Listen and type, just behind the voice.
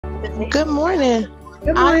Good morning.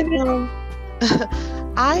 Good I morning.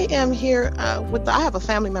 I am here I have a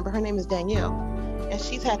family member. Her name is Danielle, and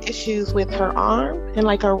she's had issues with her arm and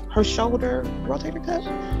like her shoulder rotator cuff,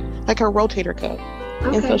 like her rotator cuff.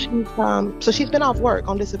 And so she's been off work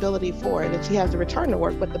on disability for it, and she has to return to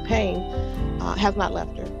work, but the pain has not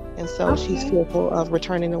left her, and so she's fearful of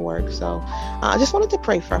returning to work. So I just wanted to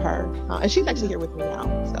pray for her, and she's actually here with me now.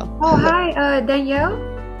 So. Oh, hi, Danielle.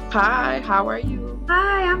 Hi, how are you?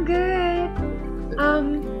 Hi, I'm good.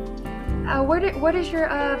 What is your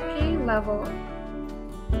pain level?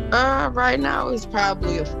 Right now it's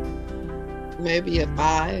probably maybe a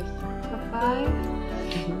 5. A 5?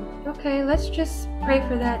 Mm-hmm. Okay, let's just pray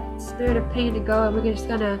for that spirit of pain to go, and we're just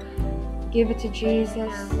gonna give it to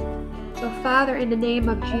Jesus. So, Father, in the name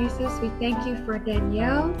of Jesus, we thank you for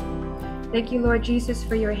Danielle. Thank you, Lord Jesus,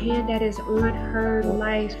 for your hand that is on her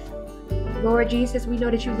life. Lord Jesus, we know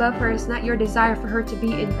that you love her. It's not your desire for her to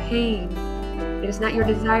be in pain. It is not your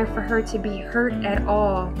desire for her to be hurt at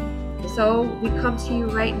all. So we come to you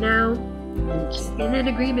right now in an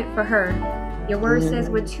agreement for her. Your word says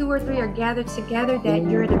when 2 or 3 are gathered together that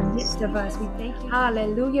you're in the midst of us. We thank you.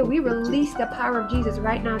 Hallelujah. We release the power of Jesus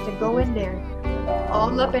right now to go in there,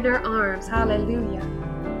 all up in her arms. Hallelujah.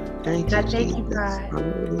 Thank you, God,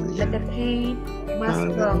 Hallelujah. that the pain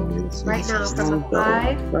must go right now from a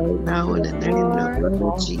 5 right now in the name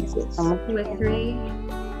of Jesus. to a 3.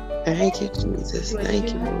 Thank you, Jesus.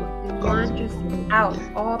 Thank you, And 1 just out.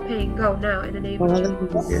 All pain go now in the name of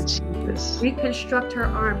Hallelujah, Jesus. Jesus. Reconstruct her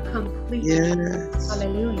arm completely. Yes.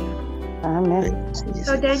 Hallelujah. Amen.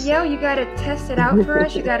 So Danielle, you gotta test it out for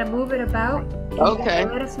us. You gotta move it about. Okay.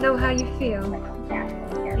 Let us know how you feel.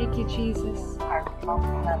 Thank you, Jesus.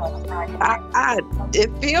 It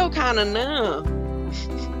feel kind of numb.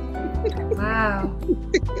 Wow.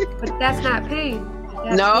 But that's not pain.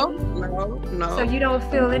 That's No. So you don't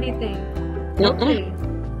feel anything. No pain.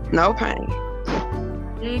 No pain.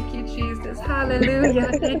 Thank you, Jesus.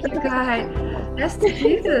 Hallelujah. Thank you, God. That's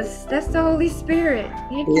Jesus. That's the Holy Spirit.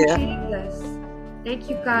 Thank you, Jesus. Thank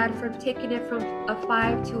you, God, for taking it from a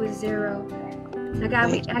 5 to a 0. Now,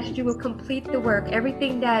 God, we ask you will complete the work.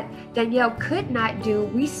 Everything that Danielle could not do,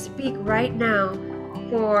 we speak right now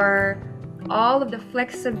for all of the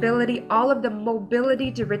flexibility, all of the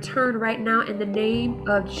mobility to return right now in the name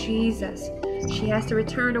of Jesus. She has to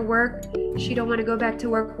return to work. She don't want to go back to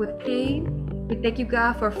work with pain. We thank you,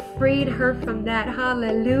 God, for freeing her from that.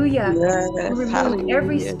 Hallelujah. Yes, We remove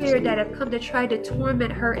every spirit that have come to try to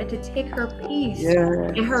torment her and to take her peace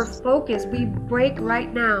and her focus. We break right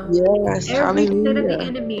now every sin of the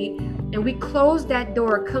enemy, and we close that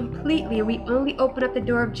door completely, and we only open up the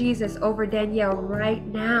door of Jesus over Danielle right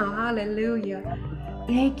now. Hallelujah.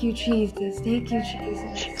 Thank you, Jesus. Thank you,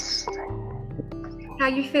 Jesus. How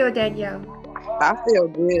you feel, Danielle? I feel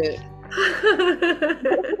good.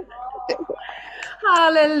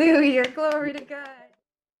 Hallelujah. Glory to God.